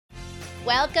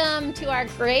Welcome to our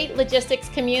great logistics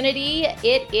community.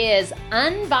 It is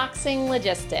Unboxing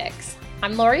Logistics.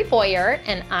 I'm Lori Boyer,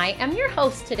 and I am your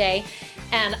host today.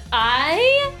 And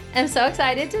I am so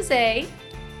excited to say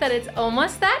that it's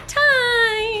almost that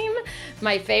time.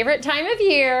 My favorite time of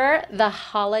year, the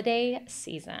holiday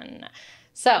season.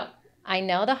 So I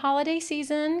know the holiday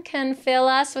season can fill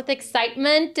us with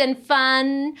excitement and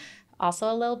fun,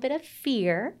 also a little bit of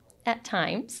fear at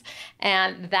times.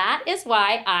 And that is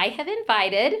why I have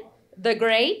invited the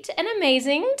great and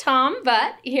amazing Tom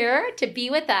Butt here to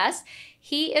be with us.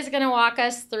 He is going to walk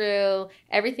us through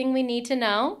everything we need to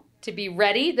know to be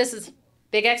ready. This is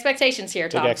big expectations here,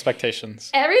 Tom. Big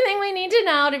expectations. Everything we need to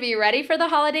know to be ready for the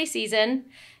holiday season,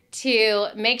 to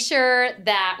make sure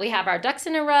that we have our ducks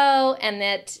in a row and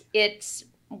that it's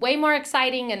way more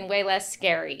exciting and way less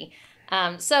scary.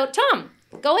 So, Tom,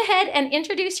 go ahead and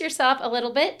introduce yourself a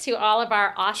little bit to all of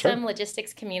our awesome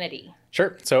logistics community.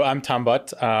 Sure. So I'm Tom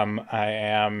Butt. I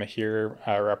am here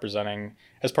representing,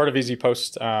 as part of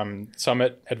EasyPost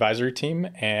Summit Advisory Team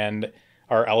and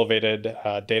our Elevated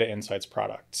Data Insights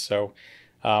product. So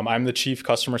I'm the Chief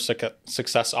Customer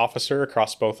Success Officer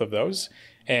across both of those.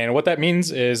 And what that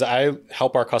means is I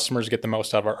help our customers get the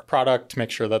most out of our product,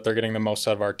 make sure that they're getting the most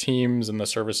out of our teams and the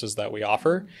services that we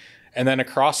offer. And then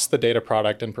across the data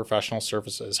product and professional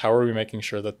services, how are we making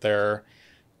sure that they're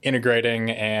integrating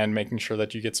and making sure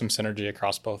that you get some synergy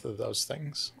across both of those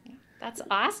things? That's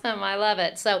awesome. I love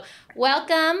it. So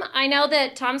welcome. I know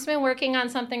that Tom's been working on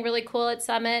something really cool at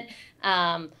Summit.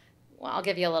 Well, I'll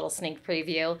give you a little sneak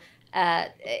preview.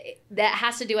 That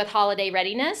has to do with holiday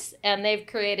readiness, and they've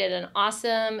created an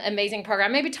awesome, amazing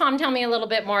program. Maybe Tom, tell me a little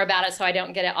bit more about it so I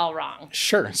don't get it all wrong.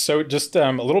 Sure. So just a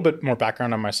little bit more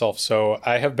background on myself. So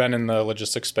I have been in the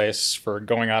logistics space for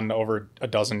going on over a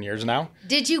dozen years now.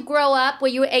 Did you grow up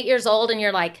when you were 8 years old and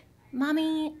you're like,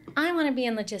 Mommy, I want to be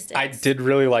in logistics? I did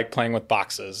really like playing with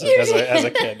boxes as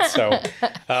a kid. So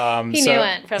he knew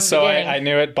it from the beginning. I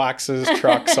knew it. Boxes,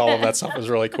 trucks, all of that stuff was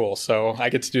really cool. So I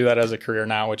get to do that as a career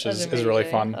now, which is really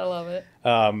fun. I love it.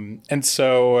 And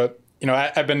so,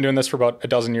 I've been doing this for about a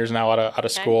dozen years now out of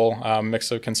school,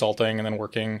 mix of consulting and then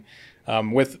working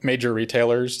with major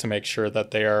retailers to make sure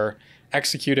that they are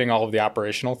executing all of the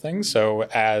operational things. So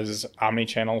as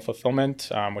omni-channel fulfillment,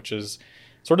 which is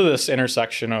sort of this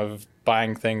intersection of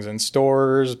buying things in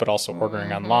stores, but also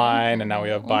ordering online. And now we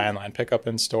have buy online, pick up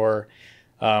in store,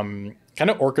 kind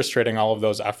of orchestrating all of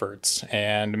those efforts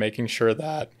and making sure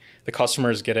that the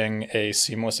customer is getting a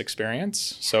seamless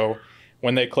experience. So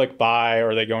when they click buy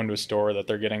or they go into a store, that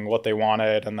they're getting what they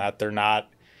wanted and that they're not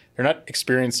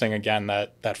experiencing, again,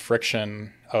 that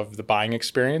friction of the buying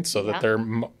experience, so that they're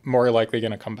more likely going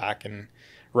to come back and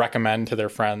recommend to their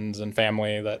friends and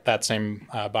family that same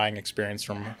buying experience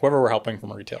from whoever we're helping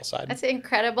from a retail side. That's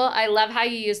incredible. I love how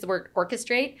you use the word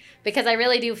orchestrate, because I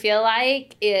really do feel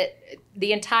like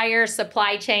the entire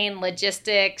supply chain,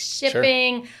 logistics,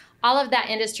 shipping, all of that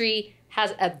industry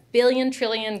has a billion,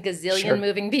 trillion, gazillion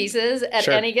moving pieces at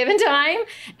any given time.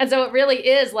 And so it really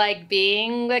is like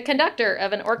being the conductor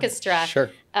of an orchestra.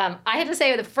 I had to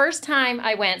say, the first time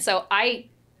I went, so I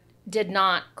did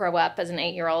not grow up as an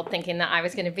 8-year-old thinking that I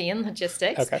was going to be in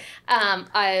logistics.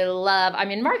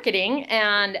 I'm in marketing.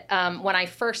 And when I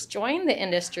first joined the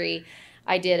industry,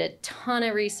 I did a ton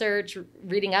of research,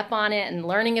 reading up on it and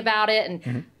learning about it.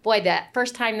 And boy, that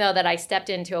first time, though, that I stepped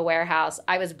into a warehouse,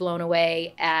 I was blown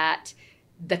away at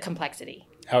the complexity.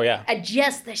 At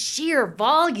just the sheer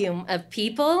volume of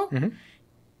people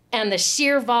and the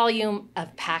sheer volume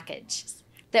of packages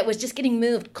that was just getting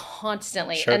moved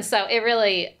constantly. And so it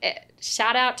really,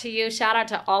 shout out to you, shout out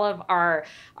to all of our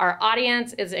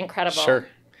audience. Is incredible.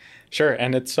 Sure.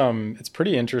 And it's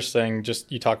pretty interesting.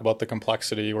 Just you talk about the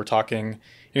complexity. We're talking,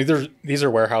 these are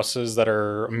warehouses that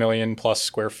are 1 million plus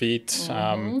square feet,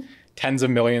 tens of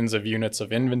millions of units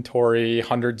of inventory,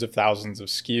 hundreds of thousands of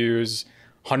SKUs,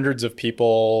 hundreds of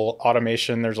people,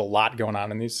 automation. There's a lot going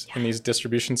on in these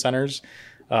distribution centers.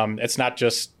 It's not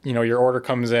just, your order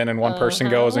comes in and one person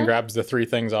goes and grabs the 3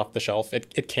 things off the shelf.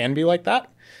 It can be like that,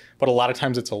 but a lot of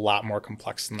times it's a lot more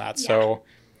complex than that. So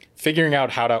figuring out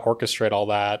how to orchestrate all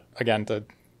that, again, to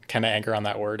kind of anchor on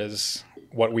that word, is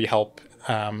what we help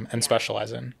and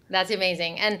specialize in. That's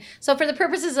amazing. And so for the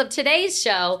purposes of today's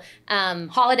show,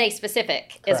 holiday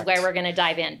specific is where we're going to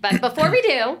dive in. But before we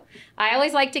do, I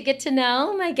always like to get to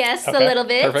know my guests a little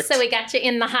bit. Perfect. So we got you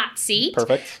in the hot seat.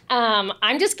 Perfect.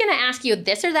 I'm just going to ask you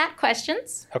this or that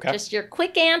questions. Just your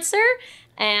quick answer.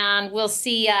 And we'll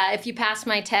see if you pass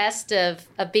my test of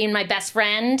being my best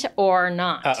friend or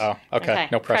not. Okay.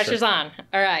 No pressure. Pressure's on.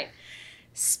 All right.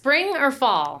 Spring or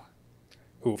fall?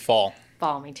 Ooh, fall.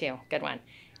 Fall, me too. Good one.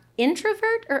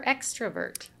 introvert or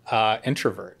extrovert?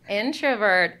 Introvert.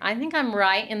 Introvert. I think I'm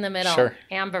right in the middle. Sure.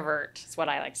 Ambivert is what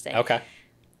I like to say. Okay.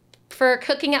 For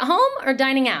cooking at home or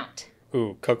dining out?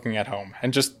 Ooh, cooking at home.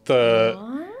 And just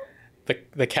the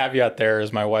caveat there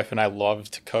is my wife and I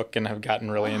love to cook and have gotten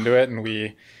really into it. And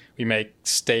we make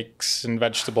steaks and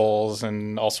vegetables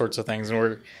and all sorts of things.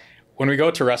 And when we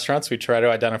go to restaurants, we try to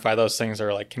identify those things that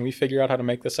are like, can we figure out how to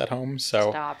make this at home?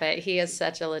 So stop it. He is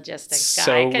such a logistics guy.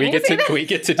 So Can we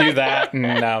get to do that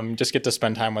and just get to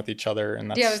spend time with each other. And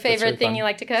that's, do you have a favorite thing you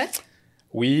like to cook?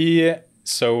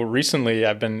 So recently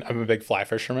I'm a big fly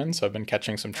fisherman, so I've been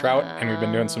catching some trout and we've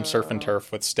been doing some surf and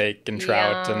turf with steak and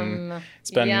trout and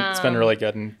it's been really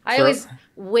good. And I always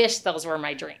wish those were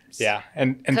my dreams. Yeah.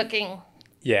 And cooking.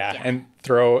 Yeah, and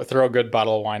throw a good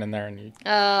bottle of wine in there and you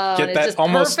get that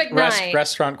almost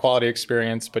restaurant quality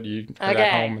experience, but you are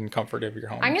at home in comfort of your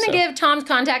home. I'm going to give Tom's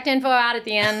contact info out at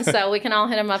the end so we can all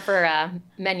hit him up for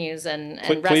menus and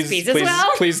recipes as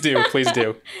well. Please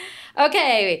do.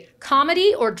 Okay,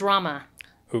 comedy or drama?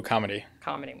 Ooh, comedy.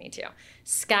 Comedy, me too.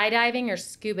 Skydiving or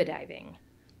scuba diving?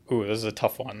 Ooh, this is a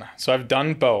tough one. So I've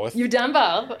done both. You've done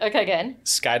both. Okay, good.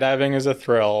 Skydiving is a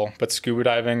thrill, but scuba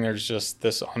diving, there's just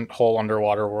this whole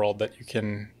underwater world that you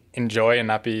can enjoy and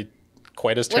not be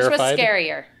quite as terrified. Which was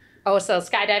scarier? Oh, so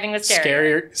skydiving was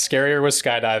scarier. Scarier was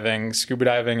skydiving. Scuba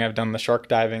diving, I've done the shark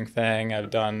diving thing. I've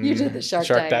done you did the shark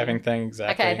diving thing,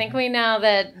 exactly. Okay, I think we know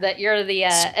that you're the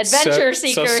adventure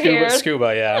seeker here.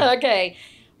 Scuba, yeah. Okay.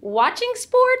 Watching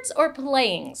sports or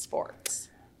playing sports?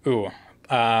 Ooh.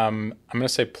 I'm going to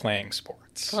say playing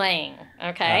sports. Playing,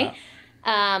 okay.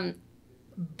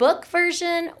 Book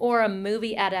version or a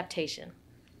movie adaptation?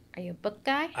 Are you a book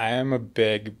guy? I am a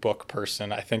big book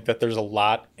person. I think that there's a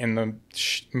lot in the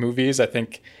movies. I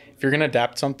think if you're going to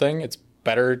adapt something, it's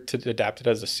better to adapt it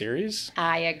as a series.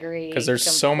 I agree. Because there's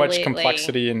so much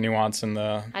complexity and nuance in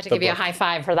the I have to give you a high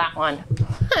five for that one.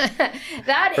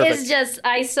 That Perfect. is just,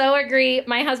 I so agree.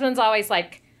 My husband's always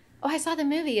like, oh, I saw the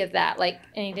movie of that. And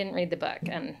he didn't read the book,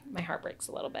 and my heart breaks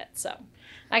a little bit. So,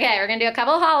 okay, we're going to do a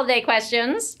couple of holiday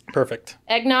questions. Perfect.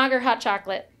 Eggnog or hot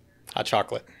chocolate? Hot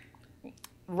chocolate.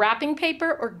 Wrapping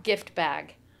paper or gift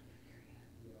bag?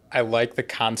 I like the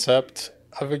concept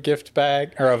of a gift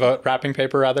bag, or of a wrapping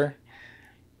paper, rather.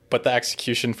 But the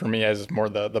execution for me is more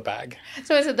the bag.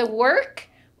 So is it the work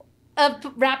of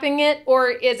wrapping it, or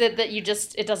is it that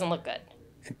it doesn't look good?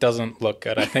 It doesn't look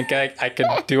good. I think I could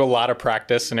do a lot of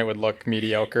practice and it would look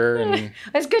mediocre. And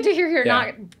it's good to hear you're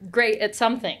not great at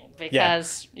something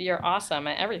because you're awesome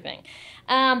at everything.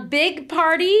 Big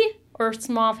party or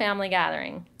small family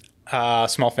gathering?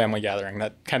 Small family gathering.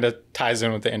 That kind of ties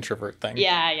in with the introvert thing.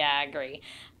 Yeah, I agree.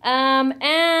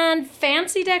 And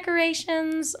fancy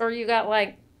decorations, or you got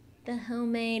the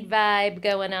homemade vibe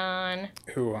going on?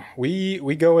 Ooh,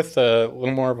 we go with a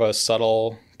little more of a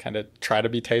subtle, kind of try to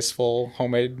be tasteful,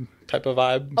 homemade type of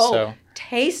vibe. Oh, so.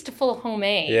 Tasteful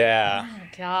homemade. Yeah. Oh,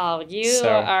 God, you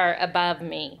are above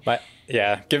me.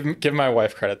 Give my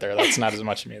wife credit there. That's not as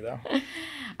much me, though.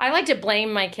 I like to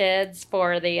blame my kids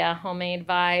for the homemade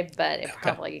vibe, but it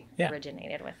probably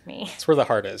originated with me. That's where the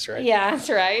heart is, right? Yeah,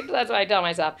 that's right. That's what I tell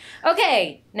myself.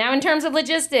 Okay, now in terms of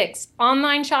logistics,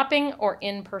 online shopping or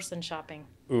in-person shopping?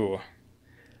 Ooh,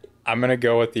 I'm going to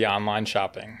go with the online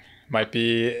shopping. Might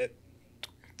be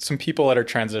some people that are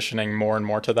transitioning more and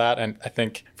more to that. And I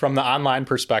think from the online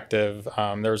perspective,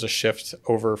 there's a shift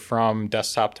over from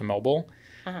desktop to mobile.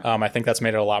 Uh-huh. I think that's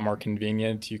made it a lot more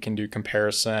convenient. You can do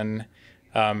comparison.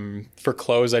 For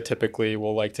clothes, I typically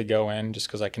will like to go in just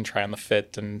because I can try on the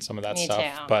fit and some of that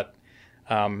stuff. Too. But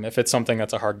if it's something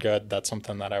that's a hard good, that's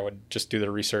something that I would just do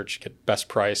the research, get best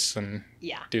price, and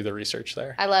do the research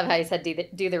there. I love how you said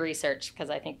do the research because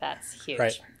I think that's huge.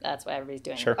 Right. That's what everybody's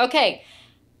doing. Sure. Okay,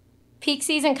 peak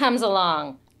season comes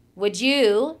along. Would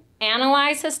you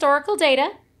analyze historical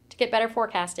data to get better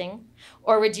forecasting,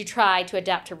 or would you try to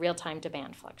adapt to real-time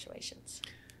demand fluctuations?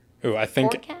 Ooh, I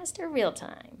think forecast or real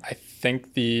time? I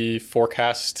think the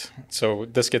forecast, so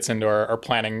this gets into our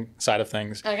planning side of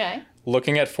things. Okay.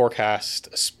 Looking at forecast,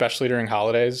 especially during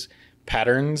holidays,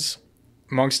 patterns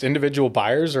amongst individual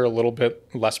buyers are a little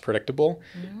bit less predictable.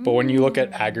 But when you look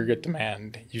at aggregate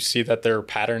demand, you see that there are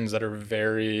patterns that are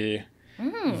very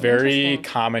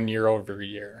common year over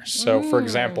year. So for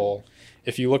example,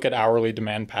 if you look at hourly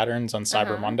demand patterns on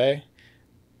Cyber Monday,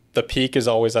 the peak is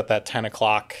always at that 10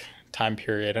 o'clock time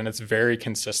period, and it's very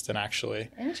consistent, actually.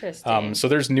 Interesting. So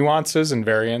there's nuances and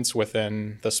variance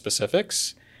within the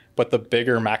specifics, but the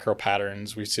bigger macro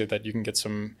patterns, we see that you can get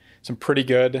some pretty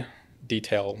good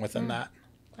detail within that.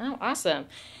 Oh, awesome.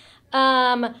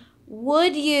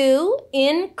 Would you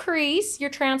increase your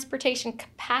transportation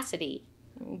capacity?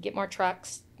 Get more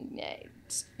trucks,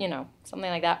 something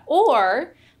like that,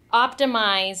 or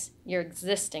optimize your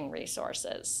existing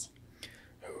resources?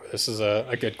 This is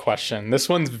a good question. This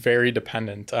one's very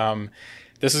dependent.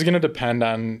 This is going to depend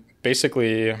on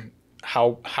basically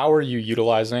how are you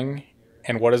utilizing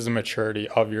and what is the maturity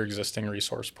of your existing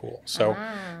resource pool. So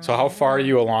how far are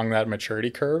you along that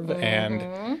maturity curve?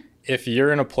 And if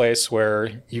you're in a place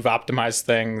where you've optimized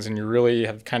things and you really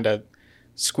have kind of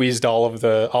squeezed all of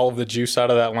the juice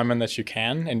out of that lemon that you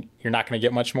can, and you're not going to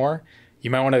get much more, you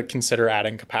might want to consider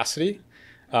adding capacity.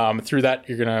 Through that,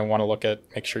 you're going to want to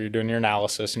make sure you're doing your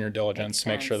analysis and your diligence to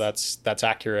make sure that's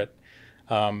accurate.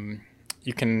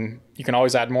 You can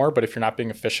always add more, but if you're not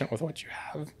being efficient with what you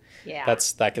have,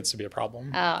 that gets to be a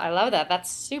problem. Oh, I love that.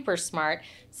 That's super smart.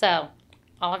 So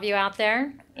all of you out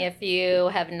there, if you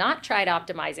have not tried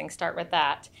optimizing, start with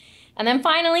that. And then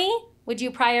finally, would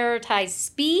you prioritize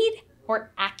speed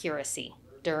or accuracy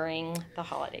during the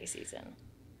holiday season?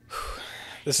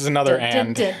 This is another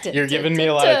You're giving me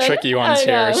a lot of tricky ones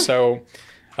here. So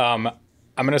I'm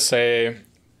going to say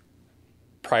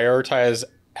prioritize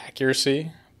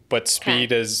accuracy, but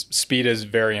speed is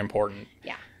very important.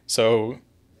 Yeah. So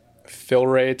fill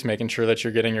rate, making sure that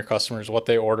you're getting your customers what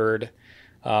they ordered,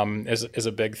 is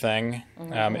a big thing.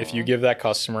 If you give that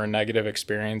customer a negative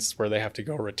experience where they have to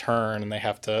go return and they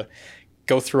have to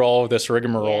go through all of this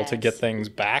rigmarole to get things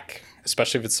back,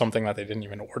 especially if it's something that they didn't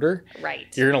even order, right,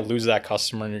 you're going to lose that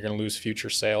customer and you're going to lose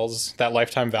future sales. That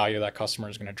lifetime value of that customer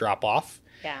is going to drop off.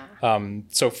 Yeah.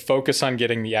 So focus on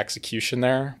getting the execution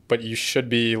there, but you should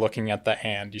be looking at the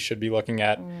and. You should be looking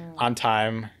at on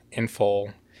time, in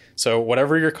full. So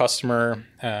whatever your customer,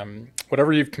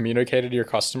 whatever you've communicated to your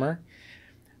customer,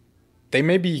 they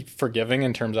may be forgiving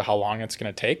in terms of how long it's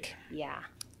going to take. Yeah.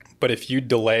 But if you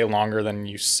delay longer than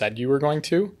you said you were going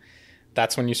to,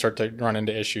 that's when you start to run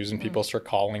into issues and people start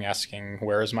calling, asking,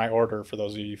 where is my order? For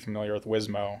those of you familiar with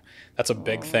Wizmo, that's a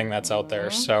big thing that's out there.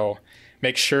 So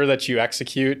make sure that you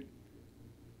execute,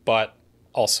 but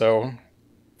also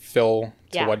fill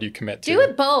to what you commit to. Do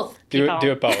it both. Do it both.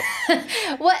 Do it both.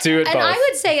 And I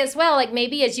would say as well, like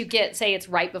maybe as you say it's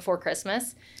right before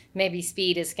Christmas, maybe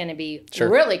speed is going to be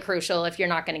really crucial if you're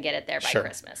not going to get it there by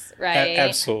Christmas, right?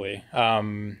 Absolutely.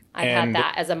 I've had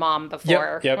that as a mom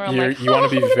before. Yep. You want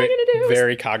to be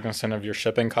very cognizant of your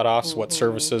shipping cutoffs. What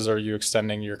services are you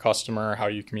extending to your customer? How are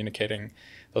you communicating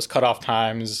those cutoff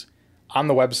times on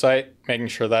the website? Making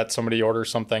sure that somebody orders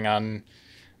something on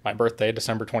my birthday,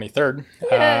 December 23rd.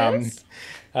 Yes.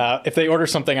 If they order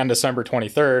something on December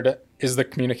 23rd, is the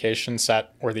communication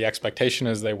set where the expectation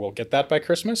is they will get that by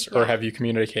Christmas? Or have you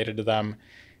communicated to them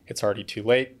it's already too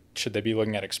late? Should they be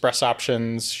looking at express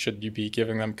options? Should you be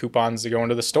giving them coupons to go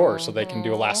into the store so they can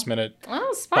do a last minute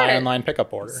buy online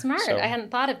pickup order? Smart. I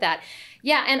hadn't thought of that.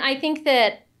 Yeah, and I think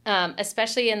that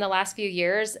especially in the last few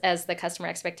years, as the customer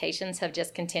expectations have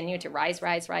just continued to rise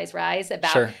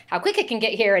about how quick it can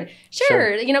get here. And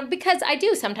because I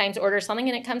do sometimes order something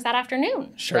and it comes that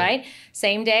afternoon, right?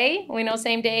 Same day,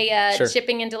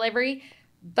 shipping and delivery.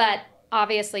 But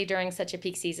obviously during such a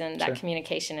peak season, that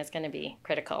communication is going to be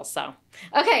critical. So,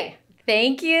 okay.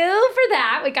 Thank you for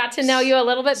that. We got to know you a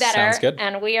little bit better. Sounds good.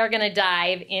 And we are going to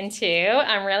dive into,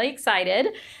 I'm really excited,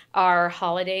 our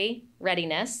holiday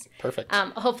readiness. Perfect.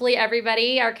 Hopefully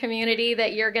everybody, our community,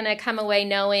 that you're going to come away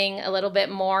knowing a little bit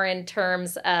more in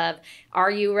terms of, are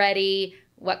you ready?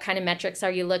 What kind of metrics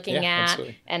are you looking at?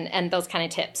 And those kind of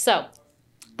tips. So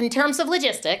in terms of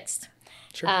logistics,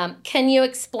 can you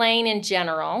explain in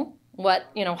general what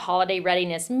holiday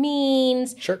readiness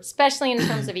means, especially in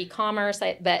terms of e-commerce,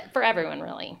 but for everyone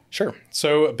really? Sure.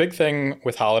 So a big thing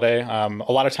with holiday,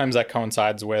 a lot of times that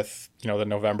coincides with the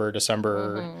November,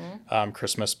 December,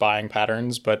 Christmas buying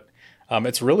patterns, but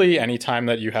it's really any time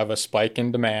that you have a spike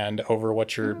in demand over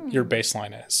what your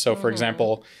baseline is. So for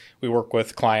example, we work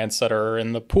with clients that are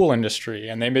in the pool industry,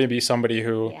 and they may be somebody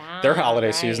who their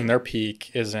holiday season, their peak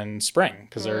is in spring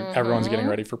because everyone's getting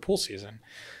ready for pool season.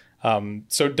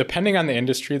 So depending on the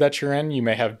industry that you're in, you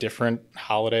may have different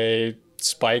holiday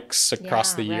spikes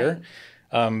across the year.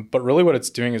 But really what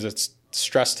it's doing is it's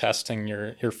stress testing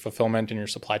your fulfillment and your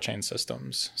supply chain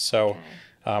systems. So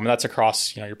that's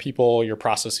across your people, your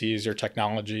processes, your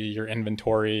technology, your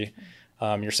inventory,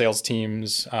 your sales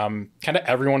teams. Kind of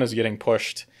everyone is getting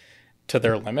pushed to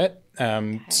their limit.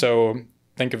 So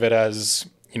think of it as,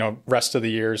 rest of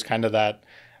the year is kind of that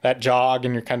jog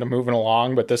and you're kind of moving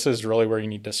along, but this is really where you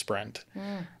need to sprint.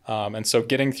 And so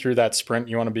getting through that sprint,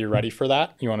 you want to be ready for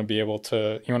that. You want to be able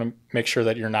to, you want to make sure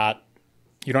that you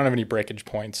don't have any breakage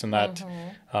points and that,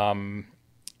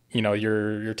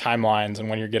 your timelines and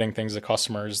when you're getting things to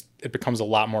customers, it becomes a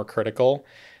lot more critical.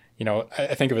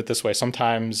 I think of it this way.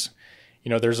 Sometimes,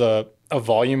 there's a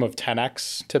volume of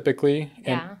 10x typically,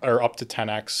 Yeah. or up to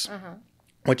 10x,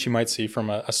 what you might see from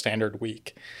a standard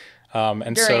week.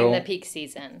 And During the peak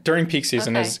season. During peak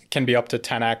season Okay. can be up to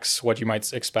 10x what you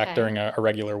might expect Okay. during a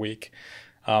regular week.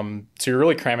 So you're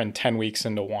really cramming 10 weeks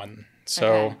into one.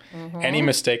 So any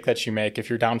mistake that you make, if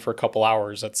you're down for a couple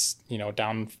hours, that's,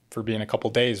 down for being a couple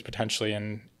days potentially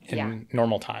in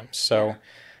normal times. So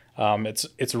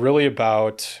it's really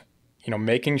about,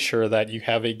 making sure that you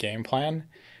have a game plan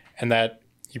and that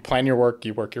you plan your work,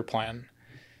 you work your plan.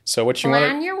 So what you want to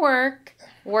Plan your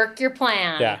work your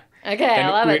plan. Yeah. Okay, And I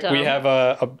love it, Tom. we have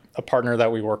a partner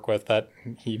that we work with that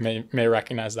he may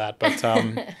recognize that,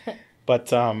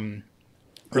 but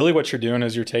really what you're doing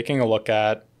is you're taking a look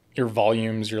at your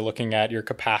volumes, you're looking at your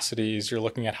capacities, you're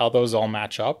looking at how those all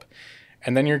match up,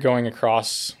 and then you're going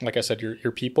across, like I said,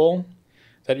 your people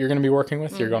that you're going to be working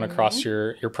with, you're going across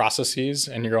your processes,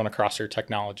 and you're going across your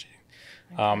technology.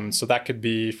 So that could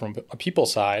be from a people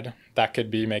side. That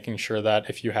could be making sure that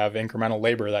if you have incremental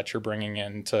labor that you're bringing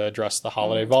in to address the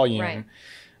holiday volume,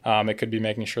 it could be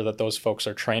making sure that those folks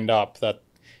are trained up, that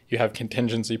you have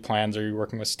contingency plans. Are you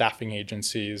working with staffing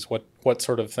agencies? What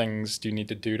sort of things do you need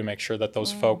to do to make sure that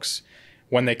those folks,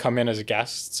 when they come in as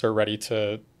guests, are ready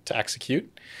to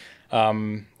execute?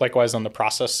 Likewise, on the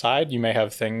process side, you may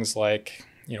have things like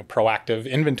proactive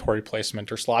inventory placement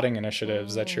or slotting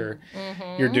initiatives that you're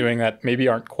doing that maybe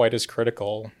aren't quite as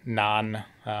critical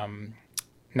non-holiday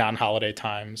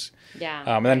times.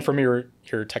 Yeah. And then from your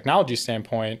technology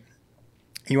standpoint,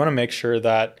 you want to make sure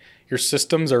that your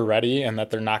systems are ready and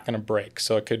that they're not going to break.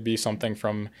 So it could be something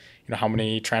from how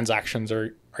many transactions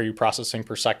are you processing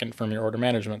per second from your order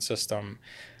management system?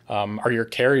 Are your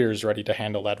carriers ready to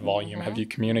handle that volume? Have you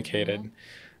communicated?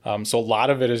 So a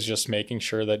lot of it is just making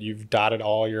sure that you've dotted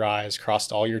all your I's,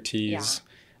 crossed all your T's,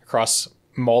 across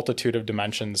multitude of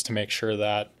dimensions to make sure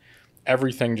that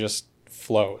everything just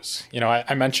flows.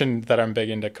 I mentioned that I'm big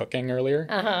into cooking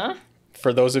earlier.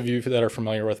 For those of you that are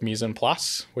familiar with mise en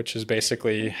place, which is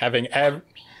basically having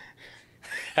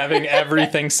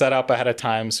everything set up ahead of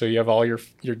time, so you have all your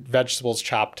vegetables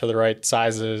chopped to the right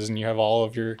sizes, and you have all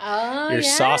of your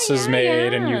sauces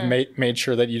made, and you've made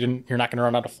sure that you're not going to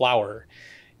run out of flour.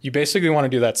 You basically want to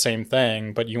do that same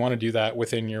thing, but you want to do that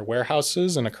within your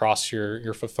warehouses and across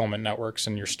your fulfillment networks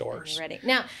and your stores. Ready.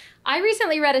 Now, I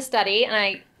recently read a study,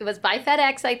 and it was by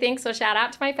FedEx, I think, so shout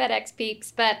out to my FedEx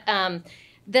peeps, but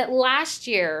that last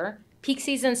year, peak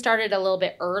season started a little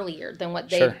bit earlier than what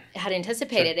they had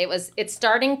anticipated. It's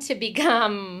starting to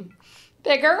become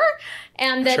bigger,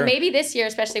 and that maybe this year,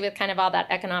 especially with kind of all that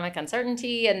economic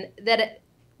uncertainty, and that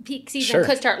peak season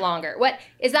could start longer. What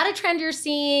is that a trend you're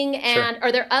seeing? And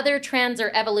are there other trends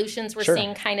or evolutions we're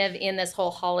seeing kind of in this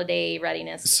whole holiday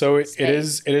readiness? So it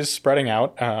is spreading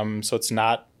out. So it's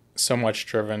not so much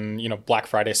driven, Black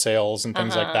Friday sales and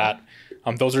things like that.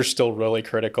 Those are still really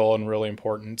critical and really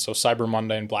important. So Cyber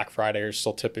Monday and Black Friday are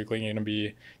still typically going to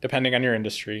be, depending on your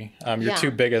industry, your two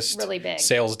biggest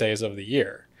sales days of the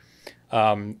year.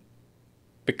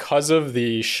 Because of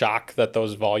the shock that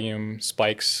those volume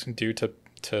spikes do to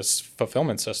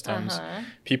fulfillment systems,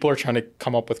 people are trying to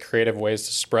come up with creative ways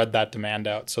to spread that demand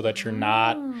out so that you're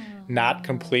not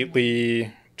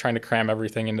completely trying to cram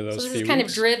everything into those few weeks. So this is kind of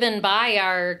driven by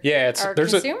our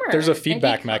consumer. There's a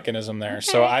feedback mechanism there. Okay,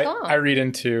 so I read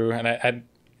into, and I'm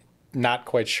not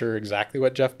quite sure exactly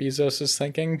what Jeff Bezos is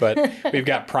thinking, but we've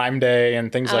got Prime Day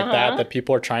and things like that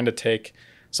people are trying to take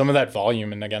some of that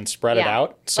volume and again spread it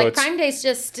out. So like Prime Day's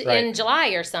just in July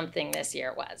or something this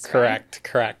year was.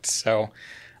 Correct. So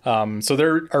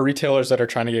there are retailers that are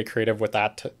trying to get creative with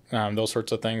that, those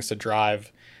sorts of things to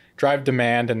drive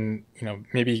demand and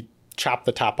maybe chop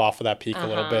the top off of that peak a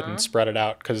little bit and spread it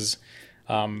out because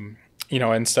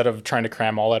instead of trying to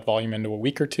cram all that volume into a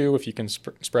week or two, if you can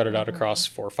spread it out across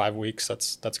 4 or 5 weeks,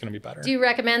 that's going to be better. Do you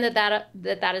recommend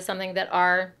that is something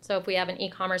so if we have an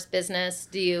e-commerce business,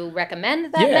 do you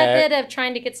recommend that method of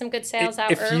trying to get some good sales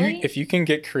out early? If you can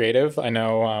get creative, I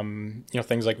know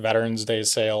things like Veterans Day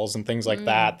sales and things like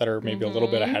that are maybe a little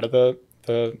bit ahead of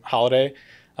the holiday.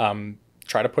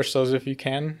 Try to push those if you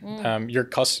can. Your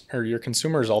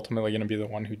consumer is ultimately going to be the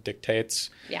one who dictates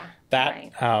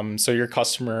that. Right. So your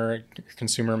consumer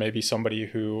may be somebody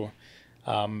who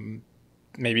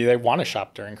maybe they want to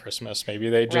shop during Christmas. Maybe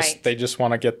they just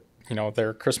want to get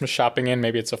their Christmas shopping in.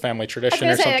 Maybe it's a family tradition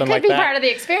or something like that. It could be part of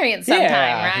the experience sometime,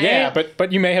 right? Yeah,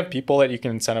 but you may have people that you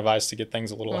can incentivize to get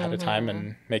things a little ahead of time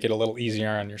and make it a little easier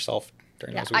on yourself.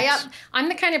 I'm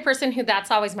the kind of person who that's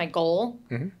always my goal.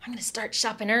 I'm going to start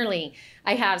shopping early.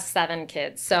 I have 7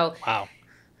 kids. So, wow.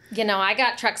 I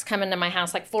got trucks coming to my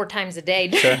house like 4 times a day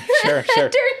during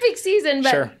sure. peak season.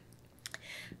 But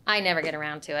I never get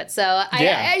around to it. So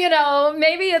I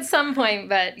maybe at some point,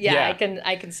 but I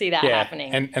can see that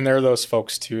happening. And there are those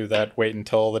folks too that wait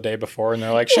until the day before and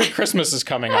they're like, shit, Christmas is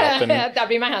coming up. And that'd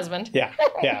be my husband.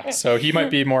 Yeah. So he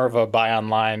might be more of a buy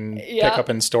online, pick up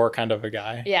in store kind of a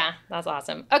guy. Yeah, that's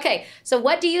awesome. Okay. So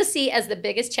what do you see as the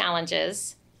biggest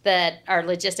challenges that our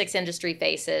logistics industry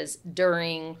faces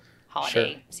during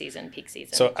holiday season, peak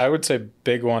season? So I would say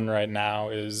big one right now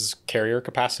is carrier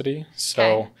capacity.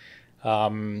 So,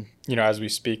 as we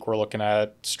speak, we're looking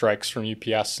at strikes from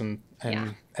UPS and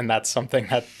that's something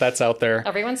that's out there.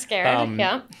 Everyone's scared.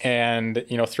 And,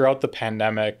 throughout the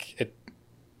pandemic,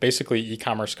 basically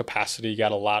e-commerce capacity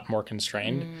got a lot more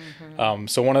constrained. Mm-hmm.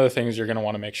 So one of the things you're going to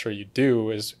want to make sure you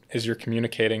do is you're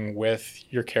communicating with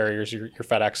your carriers, your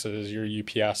FedExes, your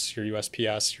UPS, your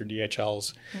USPS, your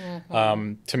DHLs,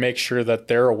 to make sure that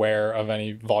they're aware of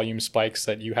any volume spikes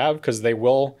that you have, because they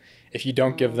will, if you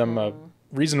don't give them a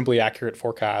reasonably accurate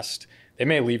forecast, they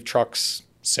may leave trucks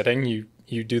sitting.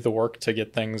 You do the work to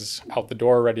get things out the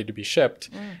door ready to be shipped,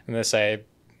 and they say,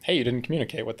 hey, you didn't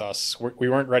communicate with us. We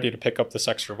weren't ready to pick up this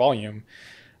extra volume.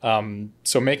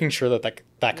 So making sure that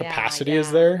capacity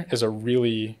is there is a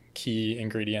really key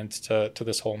ingredient to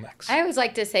this whole mix. I always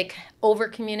like to say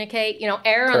over-communicate,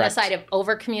 err on the side of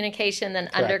over-communication than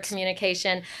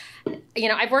under-communication.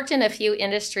 I've worked in a few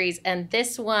industries, and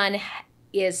this one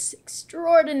is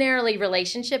extraordinarily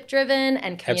relationship-driven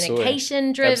and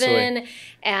communication-driven. Absolutely.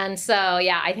 And so,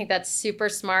 I think that's super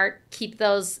smart. Keep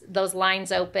those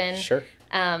lines open. Sure.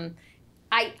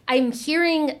 I'm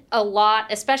hearing a lot,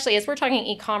 especially as we're talking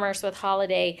e-commerce with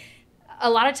holiday, a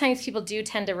lot of times people do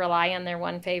tend to rely on their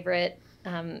one favorite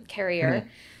carrier.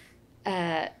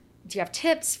 Do you have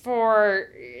tips for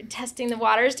testing the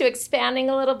waters to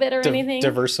expanding a little bit or anything?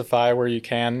 Diversify where you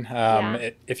can.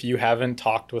 If you haven't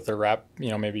talked with a rep,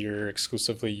 maybe you're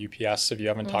exclusively UPS. If you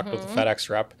haven't talked with a FedEx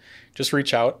rep, just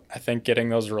reach out. I think getting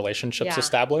those relationships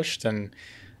established and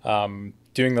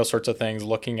doing those sorts of things,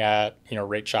 looking at,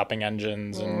 rate shopping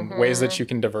engines and ways that you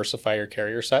can diversify your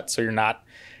carrier set so you're not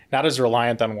as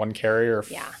reliant on one carrier.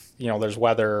 If, there's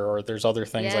weather or there's other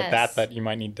things like that you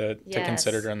might need to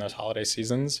consider during those holiday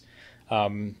seasons.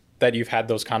 That you've had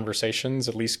those conversations,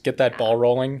 at least get that ball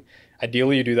rolling.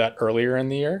 Ideally, you do that earlier in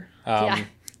the year. But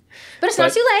it's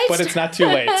not too late. But it's not too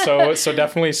late. So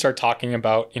definitely start talking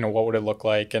about, what would it look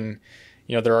like? And,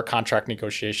 there are contract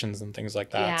negotiations and things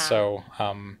like that. Yeah. So,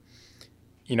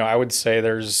 I would say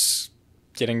there's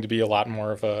getting to be a lot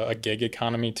more of a gig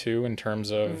economy too, in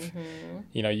terms of,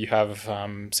 you have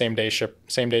same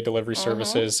day delivery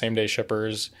services, same day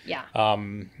shippers.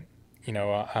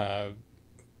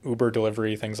 Uber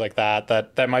delivery, things like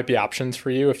that might be options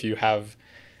for you if you have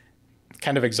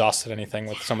kind of exhausted anything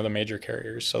with some of the major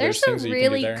carriers. So there's things that you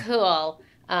can do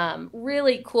there.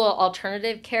 Really cool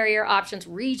alternative carrier options,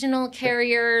 regional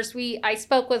carriers. I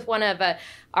spoke with one of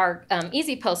our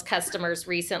EasyPost customers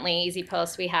recently.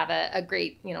 EasyPost, we have a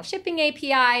great shipping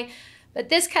API. But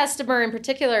this customer in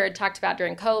particular had talked about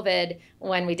during COVID,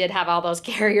 when we did have all those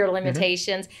carrier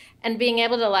limitations, and being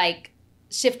able to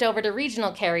shift over to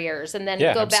regional carriers and then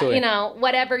go back,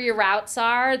 whatever your routes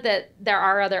are, that there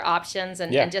are other options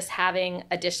and just having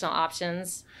additional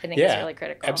options, I think is really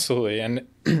critical. Absolutely. And,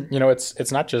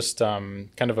 it's not just kind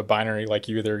of a binary, like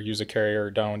you either use a carrier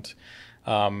or don't.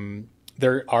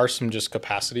 There are some just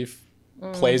capacity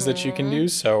plays that you can do.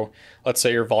 So let's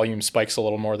say your volume spikes a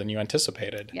little more than you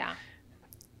anticipated. Yeah.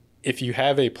 If you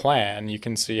have a plan, you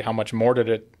can see how much more did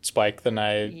it spike than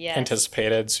I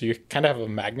anticipated. So you kind of have a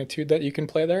magnitude that you can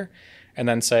play there, and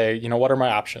then say, what are my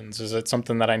options? Is it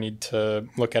something that I need to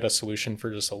look at a solution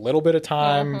for just a little bit of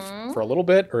time for a little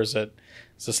bit? Or is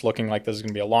this looking like this is going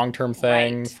to be a long-term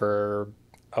thing for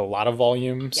a lot of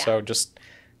volume? Yeah. So just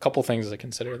a couple things to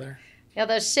consider there.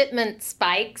 Those shipment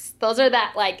spikes, those are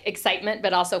that excitement,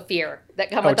 but also fear that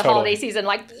come with the holiday season.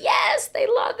 Yes, they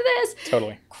love this.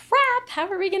 Totally. Crap, how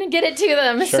are we going to get it to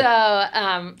them? Sure.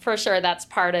 So for sure, that's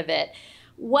part of it.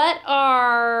 What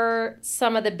are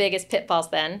some of the biggest pitfalls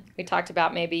then? We talked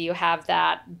about maybe you have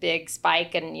that big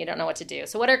spike and you don't know what to do.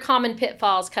 So what are common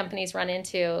pitfalls companies run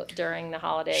into during the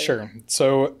holiday? Sure.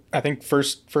 So I think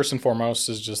first and foremost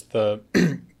is just the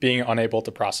being unable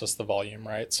to process the volume,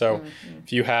 right? So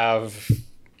if you have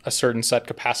a certain set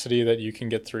capacity that you can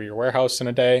get through your warehouse in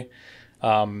a day,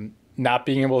 not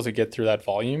being able to get through that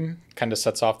volume kind of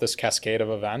sets off this cascade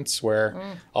of events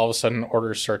where all of a sudden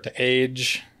orders start to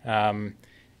age.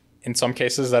 In some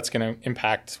cases, that's going to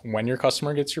impact when your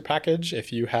customer gets your package.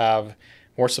 If you have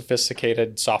more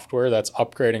sophisticated software that's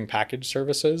upgrading package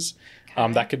services,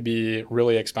 that could be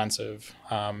really expensive.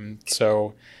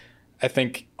 So I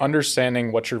think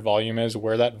understanding what your volume is,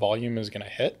 where that volume is going to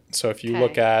hit. So if you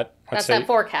look at, that's that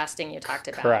forecasting you talked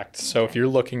about. Correct. So if you're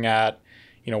looking at,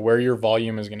 where your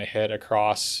volume is going to hit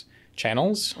across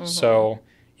channels. So,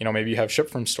 maybe you have ship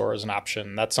from store as an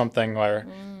option. That's something where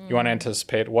you want to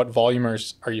anticipate what volume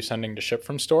are you sending to ship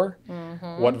from store?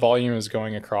 What volume is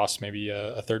going across maybe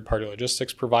a third-party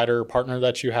logistics provider or partner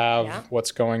that you have? Yeah.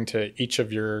 What's going to each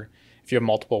of your, if you have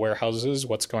multiple warehouses,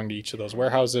 what's going to each of those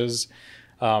warehouses?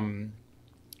 So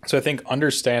I think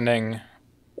understanding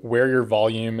where your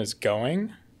volume is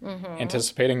going,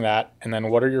 anticipating that, and then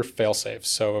what are your fail-safes?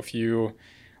 So if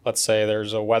let's say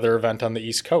there's a weather event on the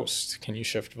East Coast, can you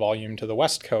shift volume to the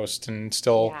West Coast and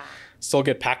still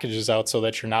get packages out so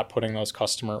that you're not putting those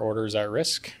customer orders at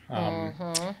risk?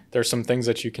 There's some things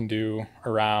that you can do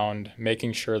around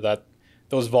making sure that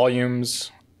those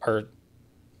volumes are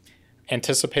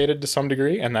anticipated to some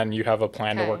degree, and then you have a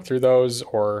plan to work through those,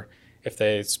 or if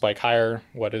they spike higher,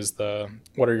 what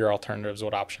are your alternatives?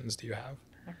 What options do you have?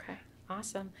 Okay,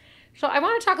 awesome. So I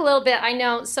want to talk a little bit. I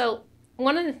know, so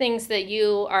one of the things that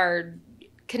you are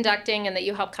conducting and that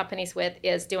you help companies with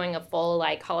is doing a full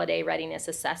holiday readiness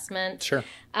assessment. Sure.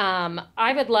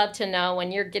 I would love to know,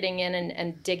 when you're getting in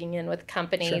and digging in with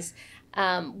companies,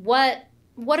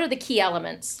 what are the key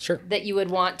elements that you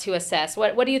would want to assess?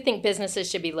 What do you think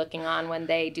businesses should be looking on when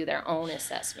they do their own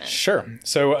assessment? Sure.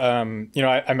 So,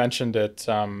 I mentioned it,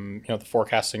 the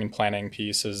forecasting and planning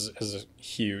piece is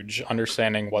huge,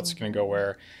 understanding what's going to go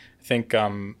where. I think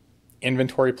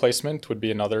inventory placement would be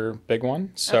another big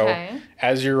one. So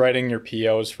as you're writing your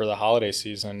POs for the holiday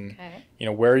season,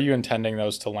 where are you intending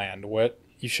those to land? What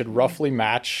you should roughly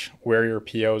match where your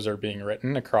POs are being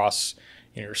written across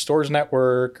your stores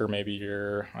network, or maybe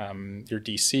your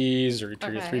DCs or your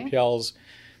 3PLs.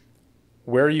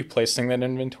 Where are you placing that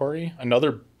inventory?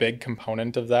 Another big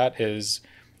component of that is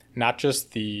not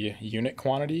just the unit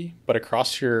quantity, but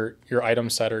across your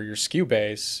item set or your SKU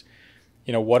base.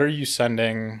 What are you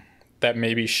sending that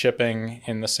may be shipping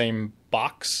in the same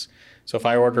box? So if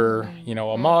I order,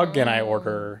 a mug, and I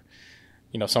order,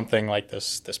 something like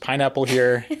this pineapple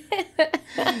here,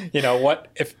 what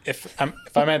if I'm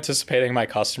anticipating my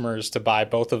customers to buy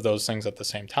both of those things at the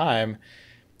same time,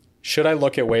 should I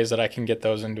look at ways that I can get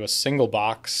those into a single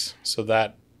box so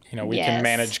that, we can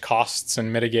manage costs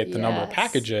and mitigate the number of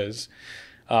packages?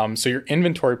 So your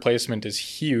inventory placement is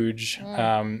huge.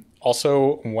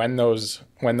 Also, when those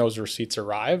receipts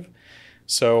arrive.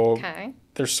 So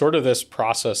there's sort of this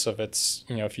process of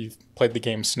if you played the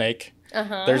game Snake,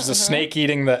 there's the snake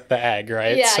eating the egg,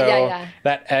 right?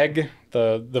 That egg,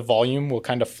 the volume will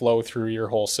kind of flow through your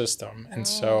whole system. And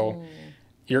so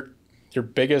your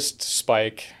biggest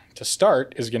spike to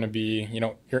start is going to be,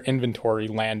 your inventory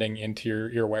landing into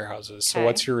your warehouses. So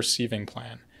what's your receiving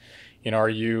plan? Are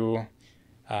you...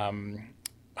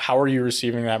 how are you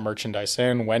receiving that merchandise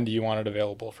in? When do you want it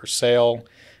available for sale?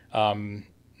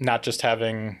 Not just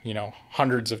having,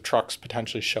 hundreds of trucks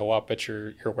potentially show up at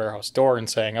your warehouse door and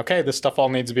saying, okay, this stuff all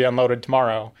needs to be unloaded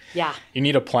tomorrow. Yeah. You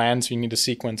need a plan, so you need to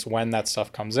sequence when that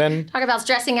stuff comes in. Talk about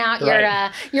stressing out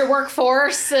your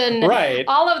workforce and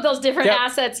all of those different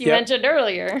assets you mentioned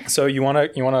earlier. So you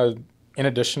want to, in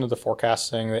addition to the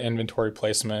forecasting, the inventory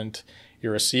placement,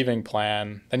 your receiving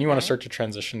plan, then you want to start to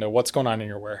transition to what's going on in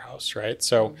your warehouse, right?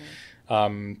 So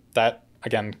that,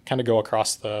 again, kind of go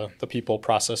across the people,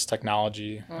 process,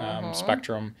 technology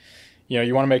spectrum.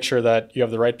 You want to make sure that you have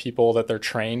the right people, that they're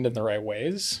trained in the right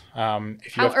ways. How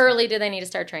early do they need to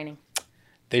start training?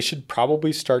 They should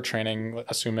probably start training,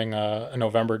 assuming a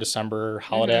November, December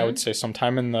holiday. I would say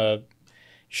sometime you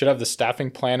should have the staffing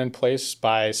plan in place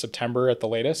by September at the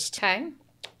latest. Okay.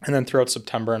 And then throughout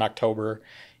September and October,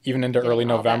 even into early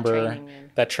November,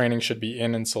 that training should be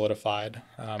in and solidified.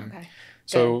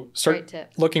 So start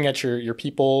looking at your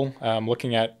people,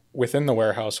 looking at within the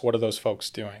warehouse, what are those folks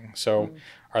doing? So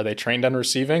are they trained on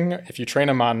receiving? If you train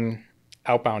them on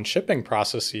outbound shipping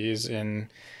processes in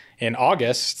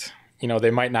August,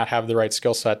 they might not have the right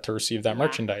skill set to receive that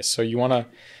merchandise. So you want to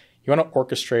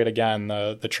orchestrate, again,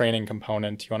 the training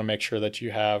component. You want to make sure that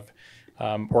you have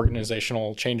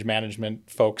organizational change management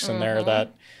folks in there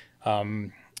that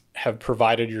have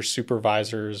provided your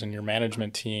supervisors and your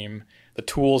management team the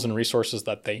tools and resources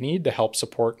that they need to help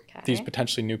support these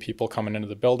potentially new people coming into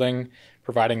the building,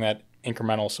 providing that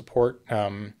incremental support.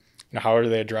 How are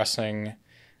they addressing,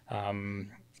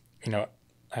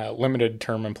 limited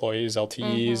term employees,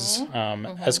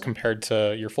 LTEs, as compared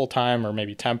to your full-time or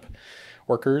maybe temp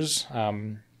workers?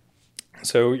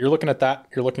 So you're looking at that.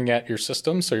 You're looking at your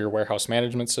system, so your warehouse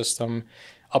management system.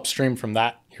 Upstream from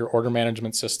that, your order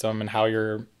management system and how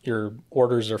your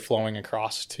orders are flowing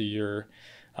across to your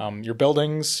your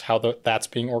buildings, how that's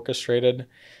being orchestrated.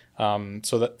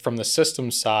 So that from the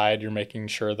system side, you're making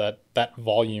sure that that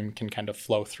volume can kind of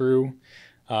flow through,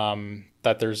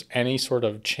 that there's any sort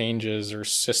of changes or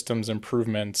systems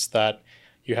improvements that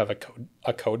you have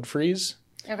a code freeze.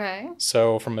 Okay.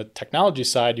 So from a technology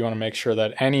side, you want to make sure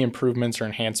that any improvements or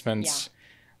enhancements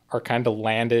are kind of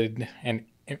landed and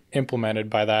implemented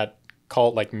by that, call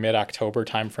it like mid-October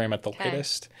timeframe at the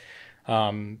latest,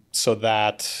 so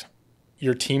that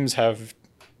your teams have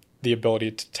the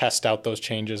ability to test out those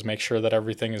changes, make sure that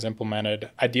everything is implemented,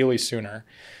 ideally sooner.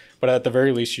 But at the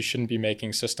very least, you shouldn't be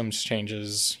making systems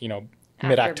changes,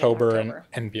 mid-October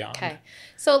and beyond. Okay.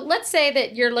 So let's say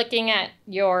that you're looking at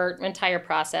your entire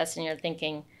process and you're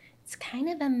thinking, it's kind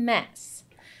of a mess.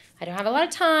 I don't have a lot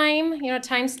of time,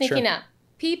 time's sneaking up.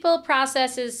 People,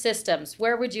 processes, systems.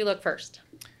 Where would you look first?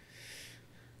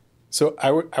 So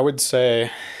I would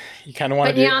say you kind of want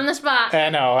to put you on the spot. I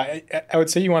know. I would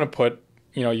say you want to put,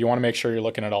 you want to make sure you're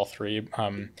looking at all three.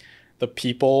 The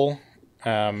people.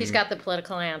 He's got the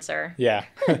political answer. Yeah.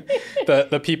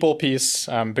 the people piece,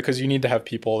 because you need to have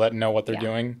people that know what they're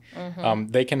doing.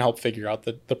 Mm-hmm. They can help figure out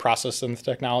the process and the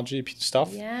technology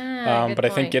stuff. Yeah. But I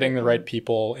think getting the right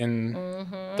people in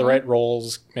the right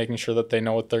roles, making sure that they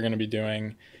know what they're going to be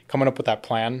doing, coming up with that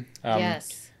plan,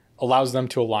 allows them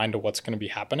to align to what's going to be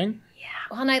happening. Yeah.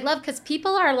 Well, and I love because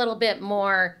people are a little bit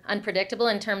more unpredictable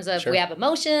in terms of we have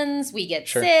emotions, we get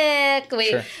sick,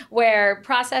 where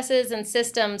processes and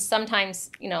systems sometimes,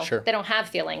 they don't have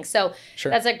feelings. So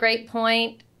that's a great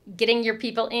point. Getting your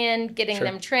people in, getting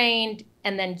them trained,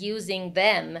 and then using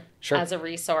them as a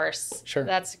resource.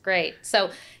 That's great. So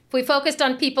if we focused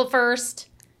on people first,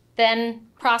 then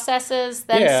processes,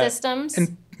 then systems.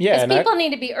 Because people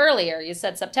need to be earlier. You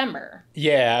said September.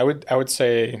 Yeah, I would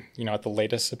say, at the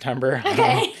latest September.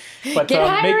 Okay. But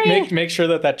make sure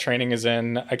that training is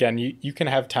in. Again, you can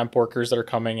have temp workers that are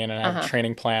coming in and have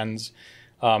training plans.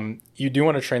 You do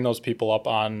want to train those people up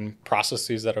on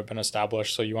processes that have been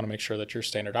established. So you want to make sure that your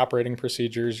standard operating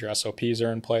procedures, your SOPs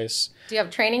are in place. Do you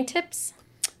have training tips?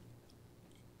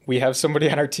 We have somebody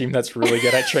on our team that's really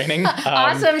good at training.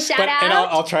 Awesome, shout out! And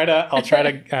I'll try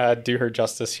to do her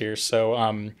justice here. So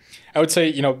I would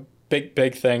say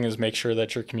big thing is make sure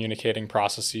that you're communicating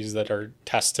processes that are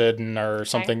tested and are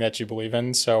something that you believe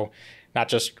in. So not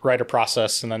just write a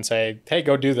process and then say, hey,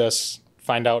 go do this.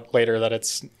 Find out later that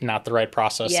it's not the right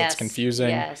process. It's confusing.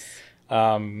 Yes.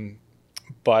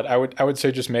 But I would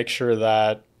say just make sure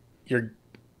that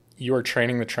you are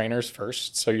training the trainers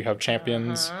first. So you have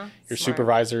champions, your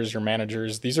supervisors, your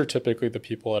managers. These are typically the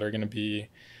people that are going to be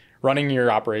running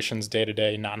your operations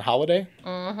day-to-day, non-holiday.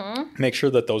 Make sure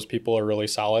that those people are really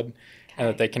solid and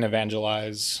that they can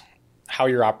evangelize how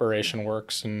your operation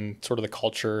works and sort of the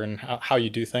culture and how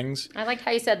you do things. I liked how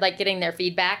you said, getting their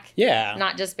feedback. Yeah.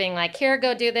 Not just being like, here,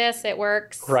 go do this. It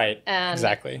works. Right.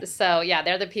 Exactly. So,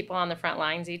 they're the people on the front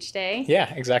lines each day.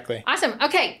 Yeah, exactly. Awesome.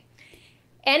 Okay.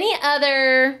 Any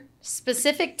other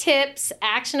specific tips,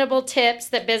 actionable tips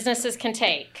that businesses can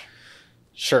take?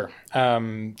 Sure.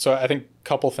 So I think a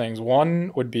couple things.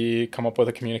 One would be come up with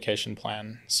a communication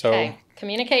plan. So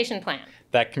communication plan.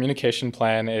 That communication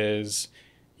plan is,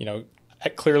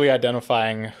 clearly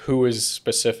identifying who is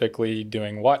specifically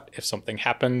doing what. If something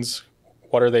happens,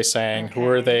 what are they saying? Who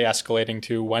are they escalating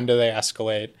to? When do they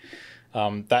escalate?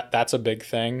 That's a big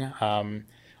thing. A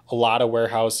lot of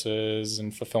warehouses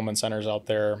and fulfillment centers out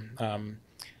there,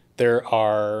 there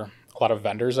are a lot of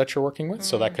vendors that you're working with.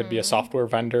 So that could be a software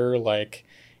vendor like,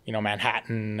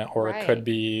 Manhattan, or it could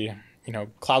be,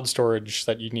 cloud storage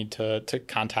that you need to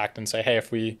contact and say, hey,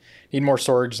 if we need more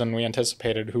storage than we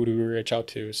anticipated, who do we reach out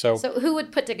to? So who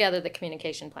would put together the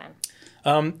communication plan?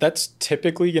 That's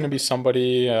typically going to be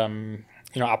somebody,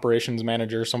 operations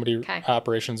manager, somebody,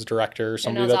 operations director,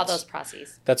 somebody knows all those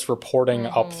processes. That's reporting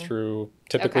up through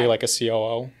typically like a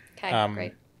COO. Okay,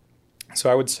 great. So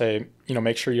I would say,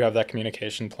 make sure you have that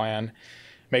communication plan.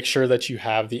 Make sure that you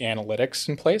have the analytics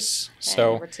in place.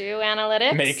 So number 2,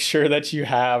 analytics. Make sure that you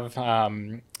have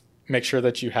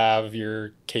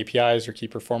your KPIs, your key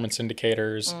performance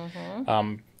indicators.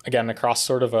 Again, across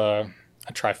sort of a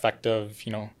trifecta of,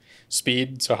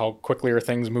 speed. So how quickly are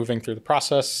things moving through the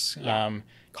process?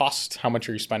 Cost, how much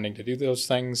are you spending to do those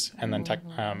things? And then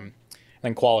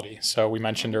then quality. So we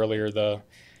mentioned earlier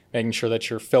making sure that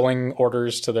you're filling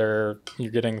orders you're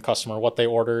getting the customer what they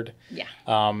ordered.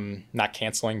 Not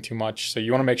canceling too much. So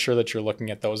you want to make sure that you're looking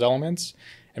at those elements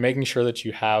and making sure that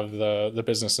you have the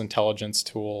business intelligence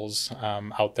tools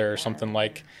out there, something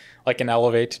like an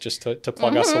Elevate, just to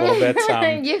plug us a little bit.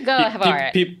 You go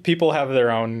for it. People have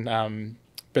their own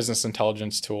business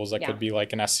intelligence tools. That could be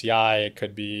like an SCI. It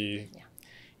could be,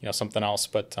 something else.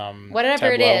 But whatever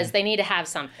Tableau, it is, they need to have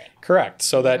something. Correct.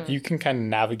 So that you can kind of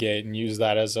navigate and use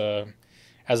that as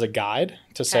a guide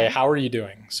to say, how are you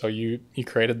doing? So you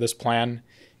created this plan.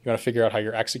 You want to figure out how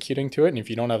you're executing to it. And if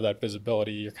you don't have that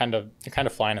visibility, you're kind of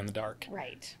flying in the dark.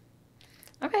 Right.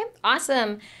 Okay.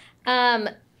 Awesome.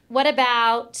 What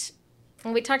about,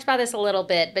 we talked about this a little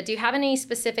bit, but do you have any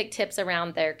specific tips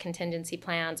around their contingency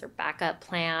plans or backup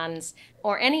plans,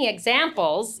 or any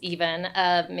examples even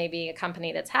of maybe a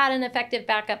company that's had an effective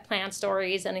backup plan,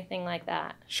 stories, anything like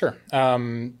that? Sure.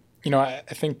 I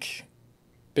think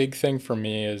big thing for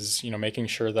me is, making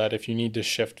sure that if you need to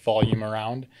shift volume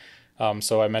around,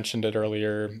 so I mentioned it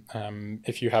earlier,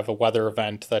 if you have a weather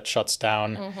event that shuts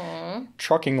down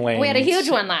trucking lanes. We had a huge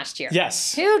one last year.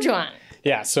 Yes. Huge one.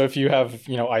 Yeah. So if you have,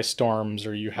 ice storms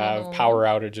or you have power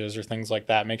outages or things like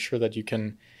that, make sure that you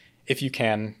can, if you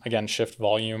can, again, shift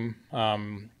volume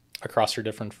across your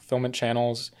different fulfillment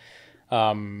channels.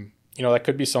 That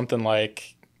could be something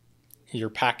like your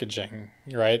packaging,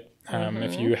 right?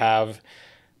 If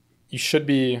you should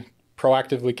be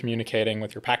proactively communicating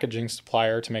with your packaging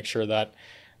supplier to make sure that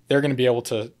they're going to be able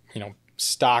to,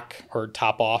 stock or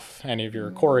top off any of your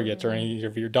corrugate or any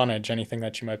of your dunnage, anything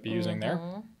that you might be using there.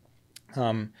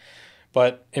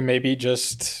 But it may be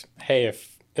just, hey,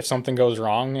 if something goes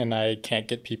wrong and I can't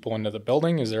get people into the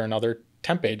building, is there another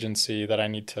temp agency that I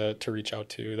need to reach out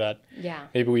to that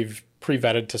maybe we've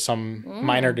pre-vetted to some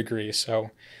minor degree?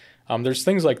 So there's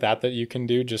things like that you can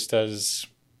do, just as,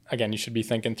 again, you should be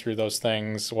thinking through those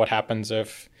things. What happens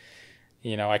if,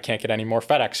 I can't get any more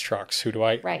FedEx trucks?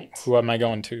 Who am I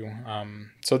going to?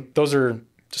 So those are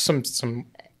just some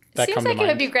that seems come like to it mind.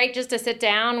 would be great just to sit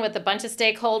down with a bunch of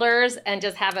stakeholders and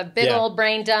just have a big old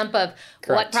brain dump of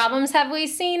what problems have we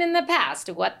seen in the past?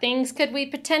 What things could we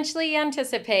potentially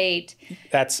anticipate?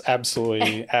 That's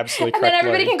absolutely correct. And then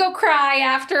everybody can go cry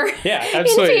after. Yeah,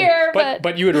 absolutely. In fear,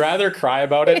 but you would rather cry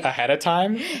about it ahead of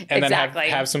time and then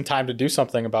have some time to do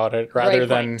something about it rather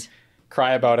than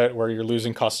cry about it where you're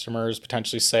losing customers,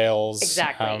 potentially sales,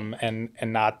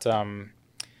 and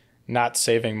not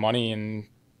saving money and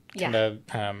kind of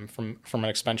from an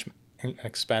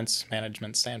expense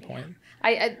management standpoint.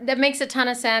 I that makes a ton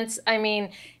of sense. I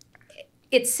mean,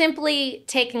 it's simply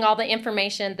taking all the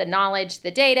information, the knowledge,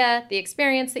 the data, the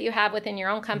experience that you have within your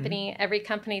own company. Every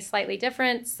company is slightly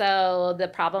different, so the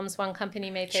problems one company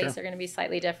may face are going to be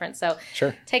slightly different. So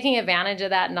taking advantage of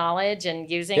that knowledge and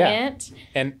using it.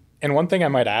 And one thing I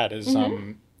might add is,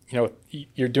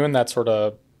 you're doing that sort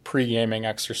of pre-gaming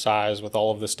exercise with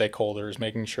all of the stakeholders,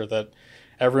 making sure that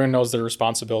everyone knows their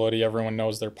responsibility, everyone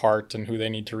knows their part and who they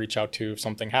need to reach out to if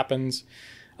something happens.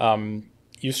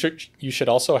 You should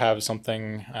also have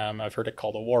something, I've heard it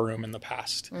called a war room in the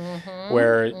past,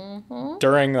 where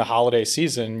during the holiday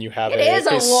season you have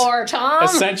a war, Tom.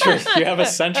 You have a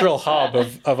central hub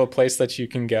of a place that you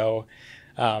can go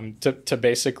to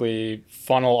basically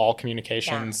funnel all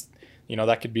communications.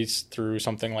 That could be through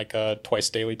something like a twice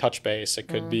daily touch base. It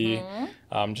could be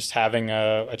just having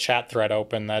a chat thread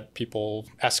open that people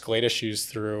escalate issues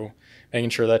through, making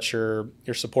sure that your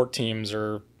support teams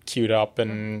are queued up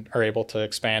and are able to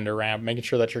expand or ramp, making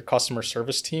sure that your customer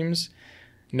service teams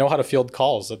know how to field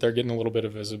calls, that they're getting a little bit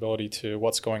of visibility to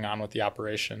what's going on with the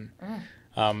operation.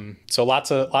 So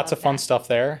lots of fun stuff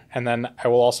there. And then I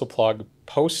will also plug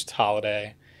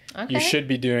post-holiday. You should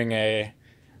be doing a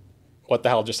what the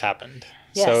hell just happened.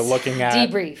 Yes. So looking at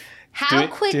debrief. How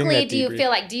quickly do you feel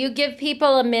like, do you give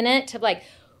people a minute to like,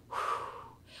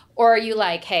 or are you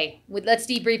like, hey, let's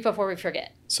debrief before we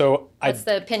forget? So what's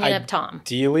the opinion of Tom?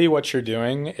 Ideally, what you're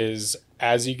doing is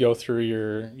as you go through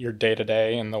your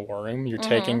day-to-day in the war room, you're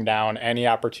taking down any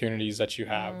opportunities that you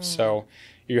have. So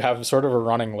you have sort of a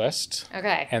running list.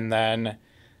 Okay. And then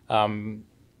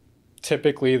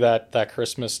typically that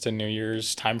Christmas to New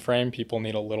Year's timeframe, people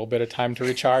need a little bit of time to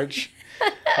recharge.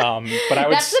 But I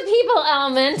would that's the people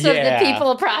element of the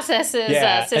people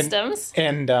processes systems.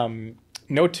 And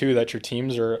know too that your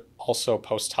teams are also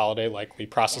post-holiday likely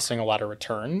processing a lot of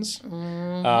returns.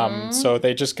 So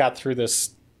they just got through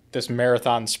this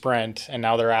marathon sprint, and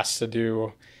now they're asked to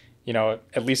do,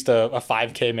 at least a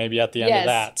 5K maybe at the end of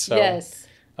that. So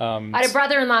I had a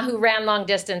brother-in-law who ran long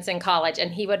distance in college,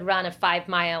 and he would run a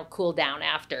 5-mile cool down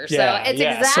after. So it's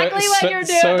exactly what you're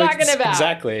talking about.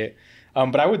 Exactly.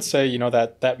 But I would say,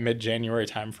 that mid-January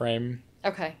timeframe,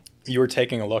 you were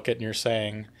taking a look at and you're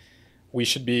saying, we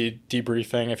should be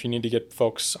debriefing if you need to get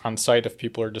folks on site, if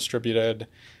people are distributed,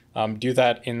 do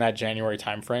that in that January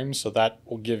timeframe. So that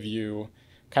will give you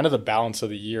kind of the balance of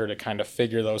the year to kind of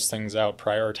figure those things out,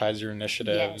 prioritize your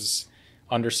initiatives,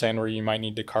 understand where you might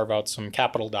need to carve out some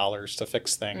capital dollars to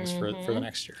fix things for the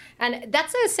next year. And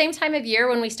that's the same time of year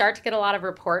when we start to get a lot of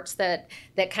reports that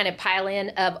kind of pile in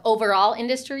of overall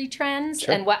industry trends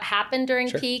and what happened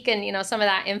during peak, and some of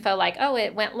that info like, oh,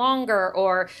 it went longer,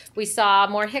 or we saw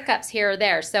more hiccups here or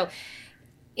there. So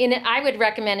I would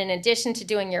recommend, in addition to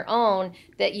doing your own,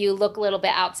 that you look a little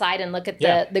bit outside and look at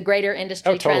the greater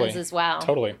industry trends as well.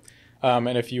 Totally.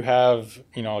 And if you have,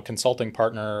 a consulting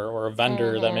partner or a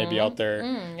vendor that may be out there,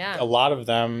 a lot of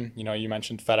them, you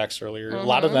mentioned FedEx earlier, a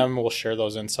lot of them will share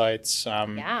those insights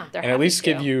and at least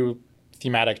give you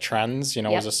thematic trends.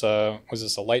 Was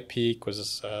this a light peak? Was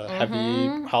this a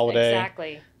heavy holiday?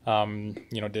 Exactly.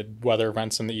 Did weather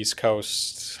events in the East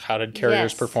Coast? How did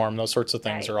carriers perform? Those sorts of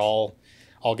things are all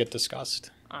get discussed.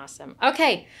 Awesome.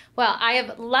 Okay. Well, I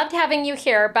have loved having you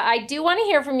here, but I do want to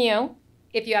hear from you.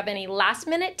 If you have any last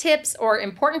minute tips or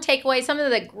important takeaways, some of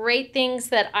the great things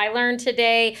that I learned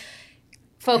today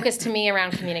focus to me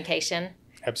around communication.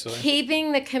 Absolutely.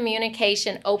 Keeping the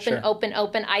communication open.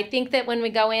 I think that when we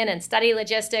go in and study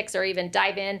logistics or even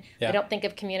dive in, we don't think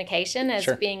of communication as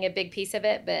being a big piece of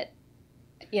it, but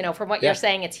from what you're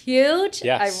saying, it's huge.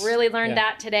 Yes. I really learned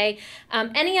that today.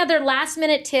 Any other last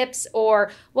minute tips, or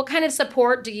what kind of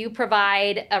support do you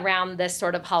provide around this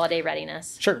sort of holiday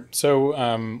readiness? Sure. So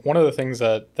one of the things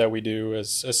that we do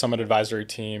as Summit Advisory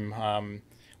Team,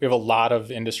 we have a lot of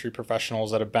industry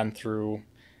professionals that have been through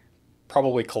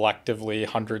probably collectively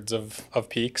hundreds of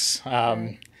peaks.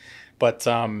 But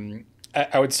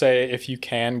I would say if you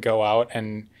can go out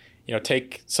and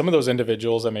take some of those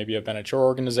individuals that maybe have been at your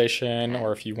organization,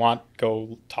 or if you want,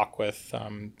 go talk with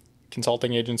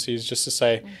consulting agencies just to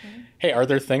say, hey, are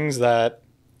there things that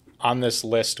on this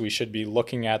list we should be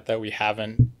looking at that we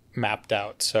haven't mapped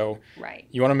out? So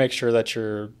you want to make sure that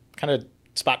you're kind of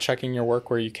spot checking your work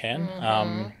where you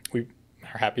can. We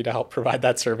are happy to help provide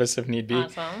that service if need be.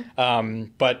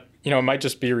 Awesome. But, it might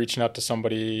just be reaching out to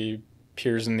somebody,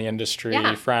 peers in the industry,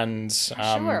 friends.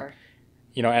 Sure.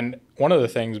 And one of the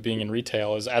things being in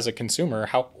retail is, as a consumer,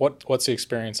 what's the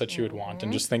experience that you would want,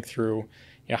 and just think through,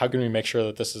 how can we make sure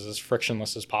that this is as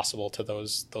frictionless as possible to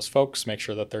those folks, make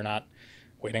sure that they're not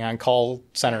waiting on call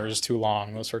centers too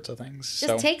long, those sorts of things.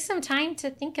 Just take some time to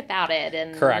think about it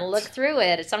and Correct. look through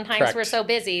it. Sometimes we're so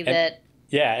busy that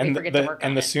we forget to work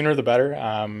on it. The sooner the better.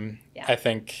 I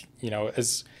think,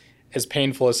 as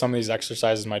painful as some of these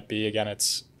exercises might be, again,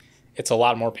 it's a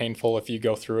lot more painful if you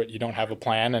go through it, you don't have a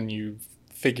plan, and you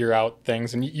figure out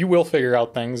things, and you will figure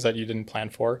out things that you didn't plan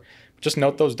for. Just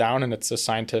note those down, and it's a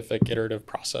scientific, iterative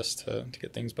process to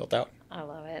get things built out. I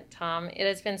love it, Tom. It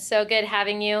has been so good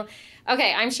having you.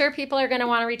 Okay, I'm sure people are going to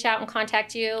want to reach out and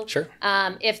contact you. Sure.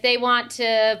 If they want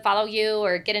to follow you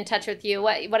or get in touch with you,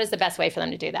 what is the best way for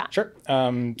them to do that? Sure.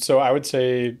 So I would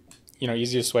say,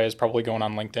 easiest way is probably going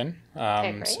on LinkedIn.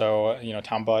 Great. So,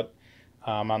 Tom Butt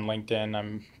on LinkedIn.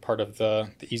 I'm part of the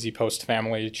Easy Post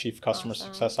family, Chief Customer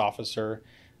Success Officer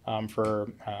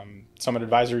for Summit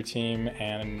Advisory Team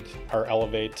and our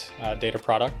Elevate data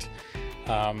product.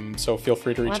 So feel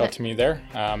free to reach out to me there.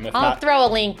 I'll throw a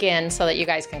link in so that you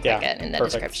guys can click it in the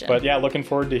description. But looking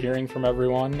forward to hearing from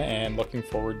everyone, and looking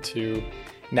forward to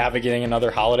navigating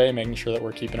another holiday, making sure that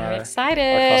we're keeping our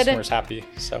customers happy.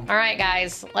 So, all right,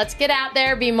 guys, let's get out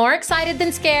there, be more excited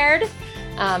than scared.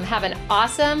 Have an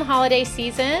awesome holiday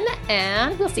season,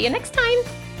 and we'll see you next time.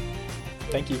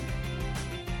 Thank you.